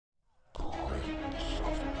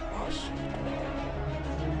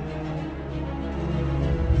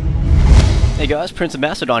Hey guys,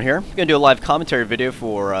 PrinceofMacedon here. I'm going to do a live commentary video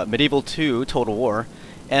for Medieval 2 Total War.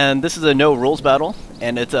 And this is a no rules battle,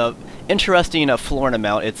 and it's a interesting florin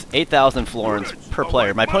amount. It's 8,000 florins per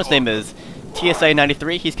player. My opponent's name is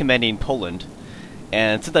TSA93. He's commanding Poland.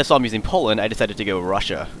 And since I saw him using Poland, I decided to go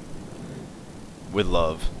Russia with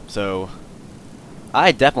love. So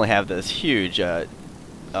I definitely have this huge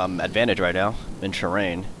advantage right now in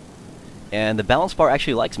terrain. And the balance bar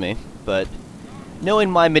actually likes me, but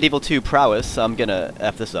knowing my Medieval 2 prowess, I'm gonna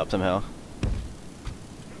F this up somehow.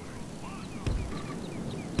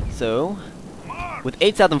 So, with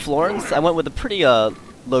 8,000 florins, I went with a pretty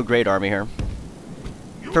low-grade army here.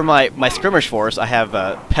 For my skirmish force, I have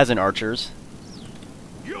peasant archers.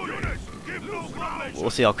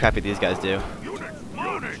 We'll see how crappy these guys do.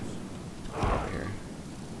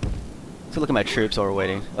 So look at my troops while we're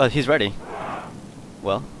waiting. Oh, he's ready.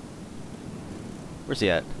 Well, where's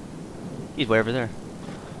he at? He's way over there.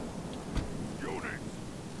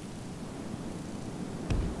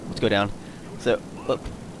 Let's go down. So, look.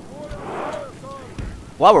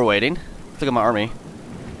 While we're waiting, let's look at my army.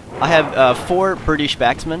 I have 4 British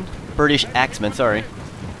axemen, sorry.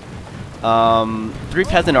 3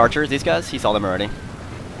 peasant archers, these guys, he saw them already.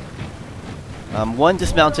 1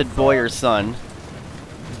 dismounted boyar's son.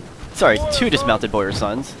 Sorry, 2 dismounted boyar's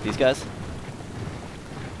sons, these guys.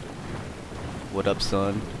 What up,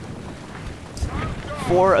 son?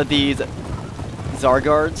 4 of these Tsar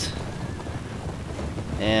guards,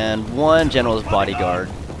 and 1 general's bodyguard.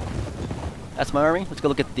 That's my army. Let's go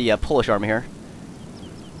look at the Polish army here.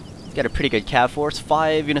 It's got a pretty good cav force,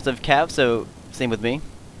 5 units of cav, so same with me.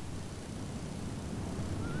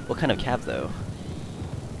 What kind of cav though?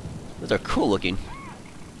 Those are cool looking.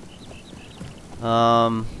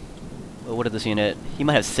 Well, what is this unit? He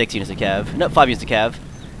might have 6 units of cav. No, 5 units of cav.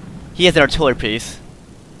 He has an artillery piece.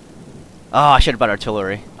 Oh, I should have brought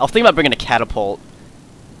artillery. I was thinking about bringing a catapult.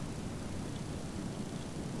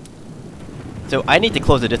 So I need to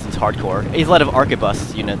close the distance hardcore. He's a lot of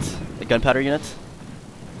arquebus units, the gunpowder units.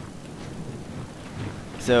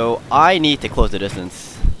 So I need to close the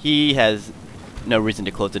distance. He has no reason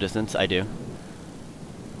to close the distance. I do.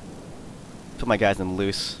 Put my guys in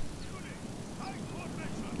loose.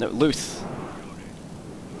 No, loose.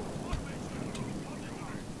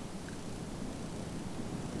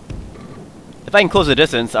 If I can close the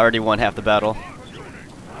distance, I already won half the battle.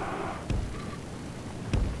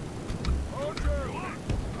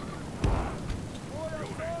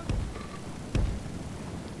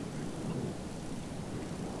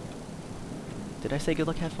 Did I say good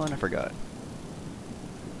luck, have fun? I forgot.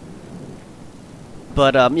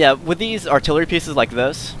 But yeah, with these artillery pieces like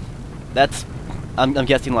this, that's I'm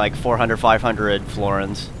guessing like 400, 500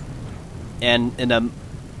 florins, and in a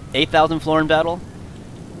 8,000 florin battle,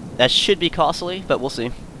 that should be costly, but we'll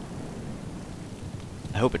see.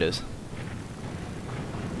 I hope it is.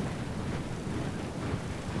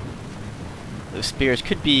 Those spears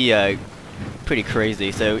could be pretty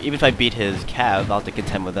crazy, so even if I beat his cav, I'll have to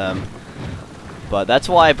contend with them. But that's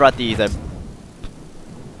why I brought these,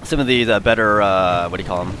 some of these better, what do you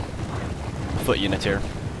call them, foot units here.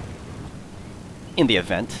 In the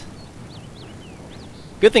event.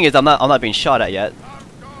 Good thing is I'm not being shot at yet.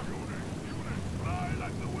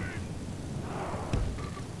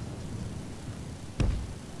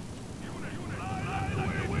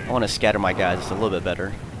 I want to scatter my guys just a little bit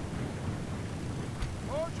better.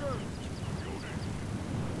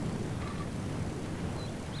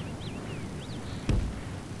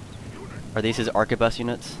 Are these his arquebus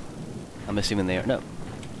units? I'm assuming they are. No.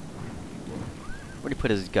 Where do you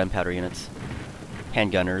put his gunpowder units?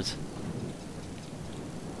 Handgunners.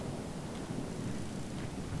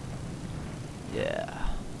 Yeah.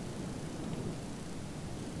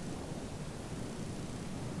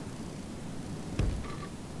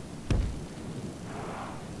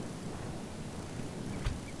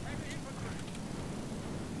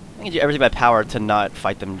 I can do everything by power to not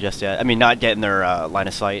fight them just yet. I mean, not get in their line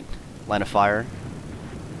of sight, line of fire.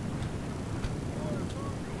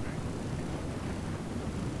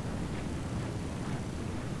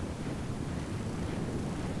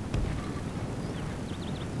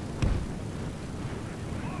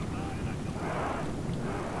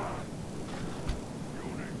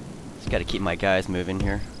 Just gotta keep my guys moving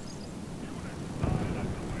here.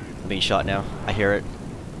 I'm being shot now. I hear it.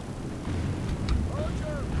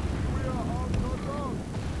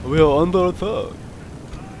 We are under attack.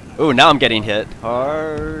 Ooh, now I'm getting hit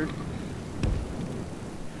hard.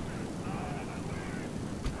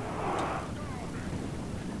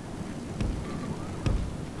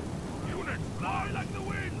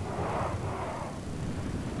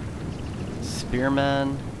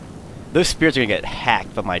 Spearman. Those spears are gonna get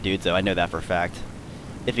hacked by my dudes, though. I know that for a fact.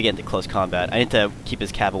 If we get into close combat. I need to keep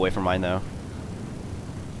his cav away from mine, though.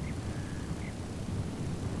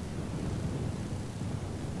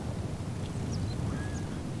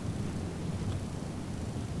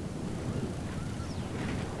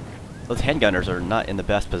 Those handgunners are not in the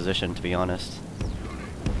best position, to be honest.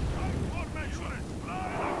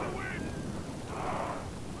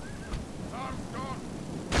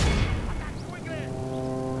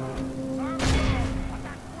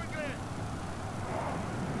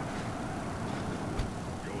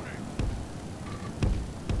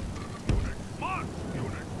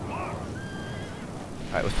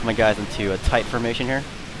 Alright, let's put my guys into a tight formation here.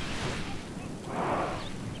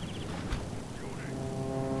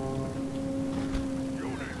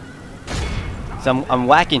 So I'm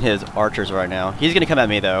whacking his archers right now. He's gonna come at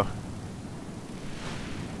me though.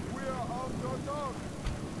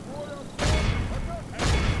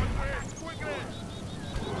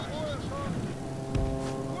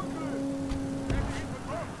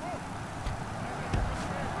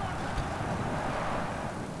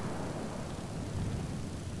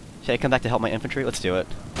 Should I come back to help my infantry? Let's do it.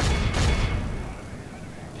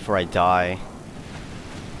 Before I die.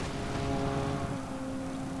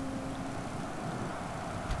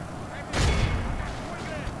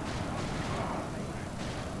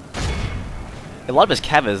 A lot of his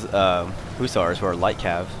cav is hussars, who are light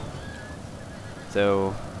cav.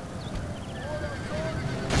 So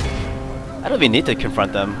I don't even need to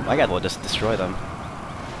confront them. My guy will just destroy them.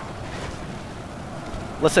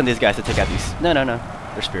 Let's send these guys to take out these. No.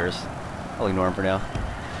 They're spears. I'll ignore them for now.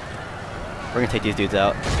 We're gonna take these dudes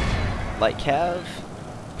out. Light cav.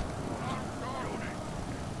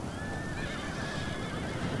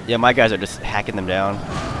 Yeah, my guys are just hacking them down.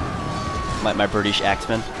 My British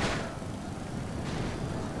axemen.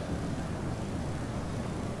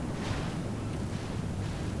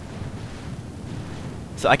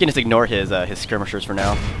 So I can just ignore his skirmishers for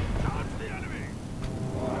now.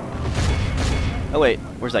 Oh wait,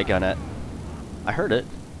 where's that gun at? I heard it.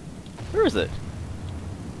 Where is it?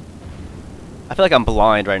 I feel like I'm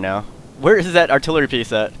blind right now. Where is that artillery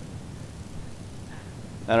piece at?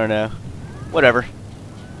 I don't know. Whatever.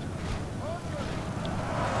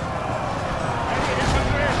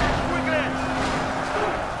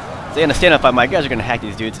 So in a stand-up fight, my guys are gonna hack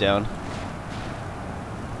these dudes down.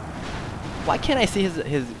 Why can't I see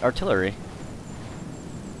his artillery?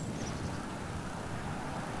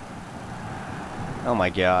 Oh my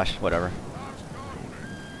gosh, whatever.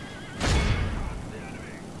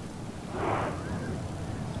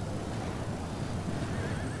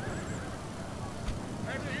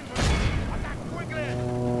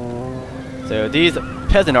 So these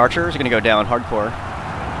peasant archers are gonna go down hardcore.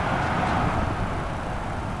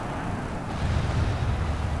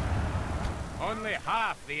 Only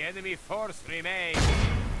half the enemy force remains.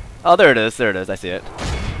 Oh, there it is, I see it.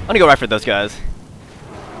 I'm gonna go right for those guys.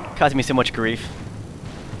 Causing me so much grief.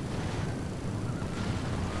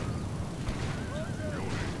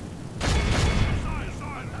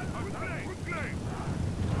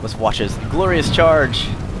 Let's watch his glorious charge.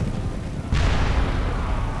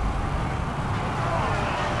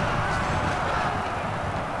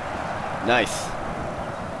 Nice.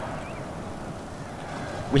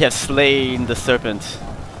 We have slain the serpent.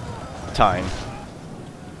 Time.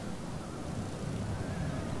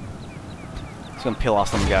 Just gonna peel off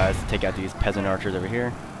some guys to take out these peasant archers over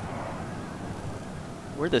here.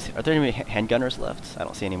 Are there any handgunners left? I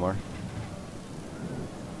don't see any more.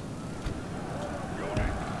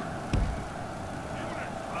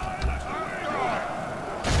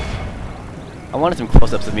 I wanted some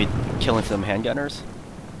close-ups of me killing some handgunners.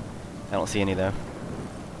 I don't see any though.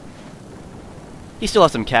 He still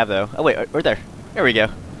has some cav though. Oh wait, right there. There we go.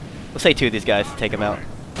 Let's say two of these guys to take him out.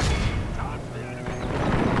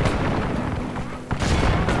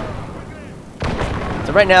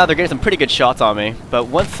 So right now they're getting some pretty good shots on me, but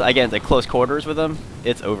once I get into close quarters with them,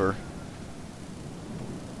 it's over.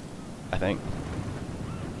 I think.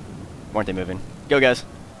 Weren't they moving? Go guys.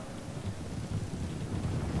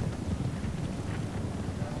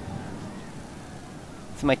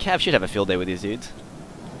 So my cav should have a field day with these dudes.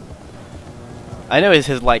 I know his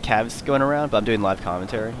light cav's going around, but I'm doing live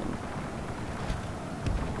commentary.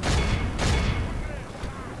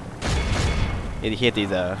 He hit these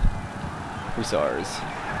hussars.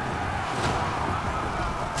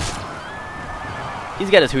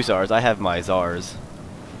 He's got his hussars. I have my czars.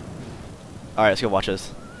 All right, let's go watch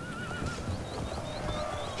this.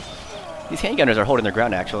 These handgunners are holding their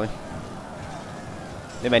ground actually.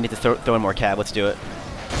 Maybe I need to throw in more cav. Let's do it.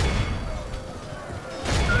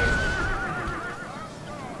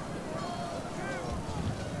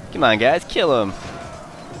 Come on, guys, kill him.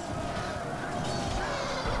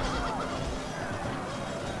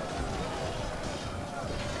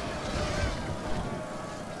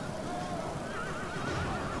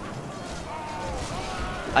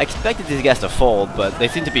 I expected these guys to fold, but they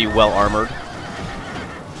seem to be well armored.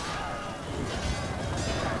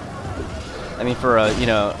 I mean, for a, you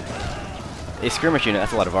know, a skirmish unit,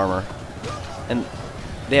 that's a lot of armor. And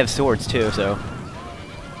they have swords too, so.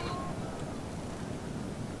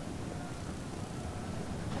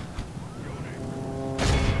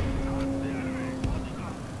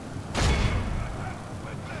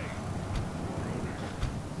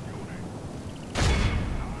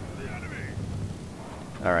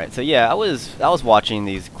 Alright, so yeah, I was watching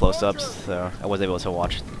these close-ups, so I was able to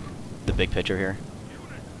watch the big picture here.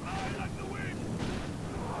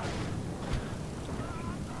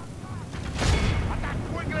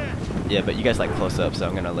 Yeah, but you guys like close-ups, so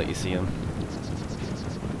I'm gonna let you see them.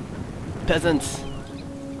 Peasants!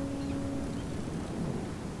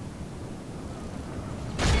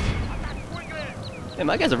 Yeah,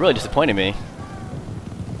 my guys are really disappointing me.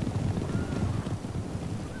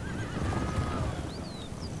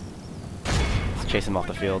 Chase him off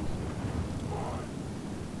the field.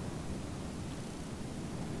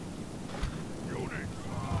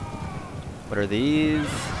 What are these?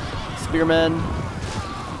 Spearmen.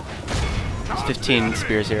 There's 15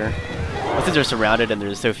 spears here. Well, since they're surrounded and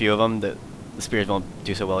there's so few of them, that the spears won't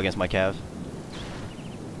do so well against my cav.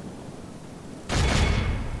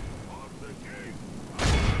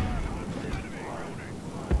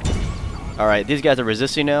 Alright, these guys are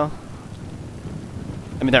resisting now.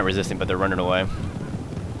 I mean, not resisting, but they're running away.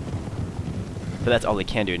 But that's all they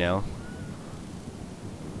can do now.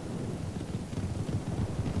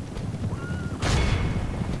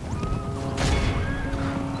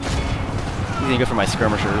 He's gonna go for my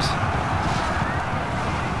skirmishers.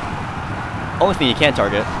 Only thing you can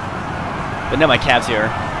target. But now my cav's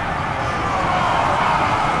here.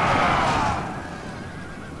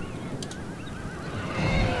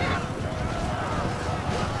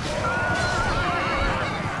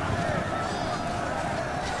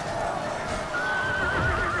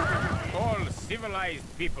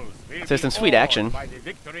 So some sweet action. By the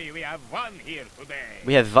victory we have won here today.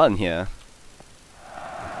 We have won here.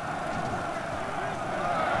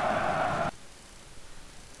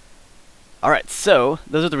 Alright, so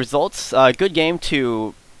those are the results. Good game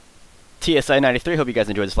to TSI 93. Hope you guys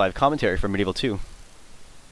enjoyed this live commentary from Medieval 2.